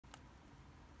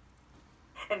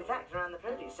In fact, around the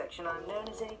produce section, I'm known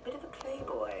as a bit of a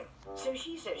playboy. So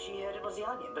she said she heard it was the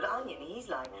Onion, but Onion, he's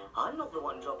like, I'm not the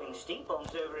one dropping stink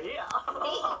bombs over here.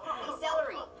 Hey,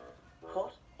 celery.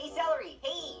 What? Hey, celery.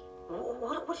 Hey.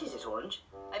 What is it, Orange?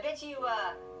 I bet you,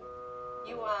 What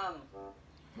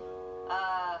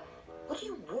do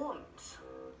you want?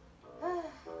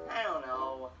 I don't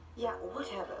know. Yeah,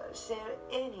 whatever. So,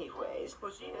 anyways,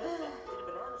 well, she heard that bit of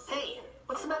banana. Hey,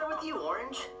 what's the matter with you,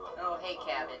 Orange? Oh, hey,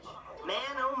 Cabbage. Man,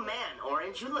 oh man,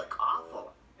 Orange, you look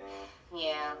awful.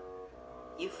 Yeah.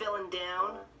 You feeling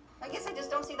down? I guess I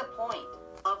just don't see the point.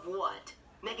 Of what?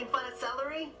 Making fun of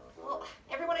celery? Well,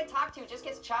 everyone I talk to just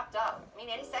gets chopped up. I mean,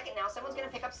 any second now, someone's gonna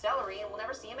pick up celery and we'll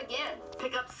never see him again.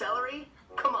 Pick up celery?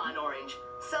 Come on, Orange.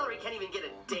 Celery can't even get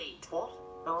a date. What?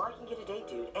 Oh, I can get a date,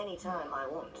 dude, anytime I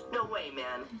want. No way,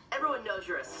 man. Everyone knows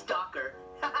you're a stalker.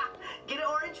 Get it,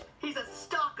 Orange? He's a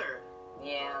stalker.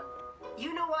 Yeah.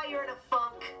 You know why you're in a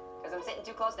funk? Because I'm sitting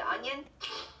too close to Onion?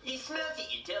 He smells it,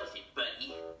 you toast it,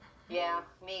 buddy. Yeah,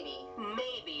 maybe.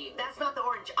 Maybe. That's not the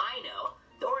Orange I know.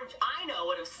 The Orange I know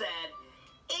would have said,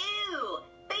 Ew!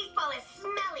 Baseball is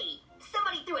smelly!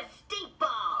 Somebody threw a stink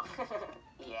ball!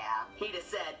 Yeah. he'd have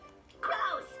said,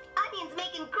 Gross! Onion's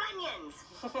making grunions!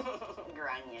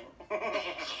 Grunion.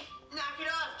 Knock it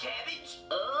off, Cabbage.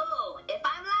 Oh, if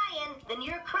I'm lying, then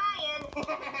you're crying!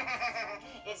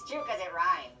 It's true because it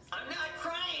rhymes. I'm not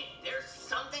crying. There's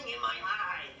something in my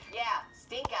eye. Yeah,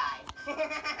 stink eye.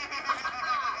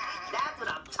 that's what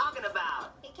I'm talking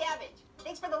about. Hey, Cabbage,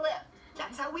 thanks for the lift.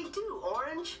 That's how we do,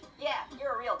 Orange. Yeah,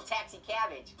 you're a real taxi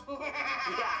cabbage.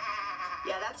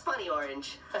 Yeah, that's funny,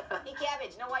 Orange. Hey,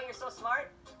 Cabbage, know why you're so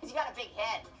smart? Because you got a big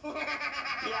head.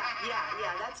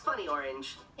 yeah, that's funny,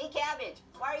 Orange. Hey, Cabbage,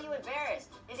 why are you embarrassed?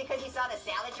 Is it because you saw the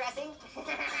salad dressing?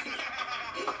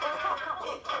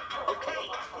 Okay,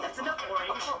 that's enough,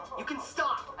 Orange. You can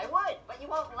stop. I would, but you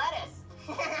won't let us.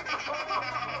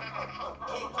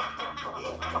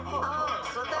 Oh,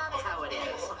 so that's how it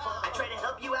is. I try to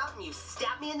help you out and you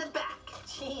stab me in the back.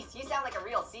 Jeez, you sound like a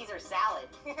real Caesar salad.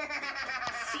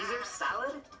 Caesar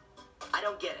salad? I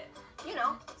don't get it. You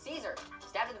know, Caesar.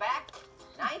 Stabbed in the back.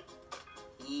 Knife.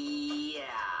 Yeah,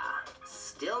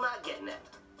 still not getting it.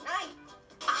 Knife.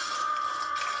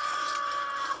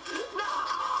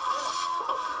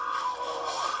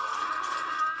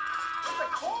 It's a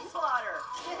coal slaughter.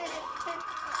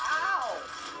 Ow.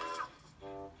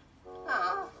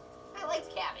 Aw, I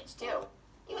liked Cabbage, too.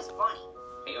 He was funny.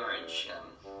 Hey, Orange,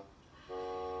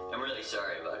 I'm really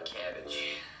sorry about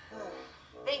Cabbage.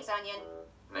 Thanks, Onion.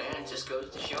 Man, it just goes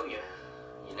to show you.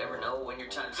 You never know when your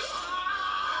time's up.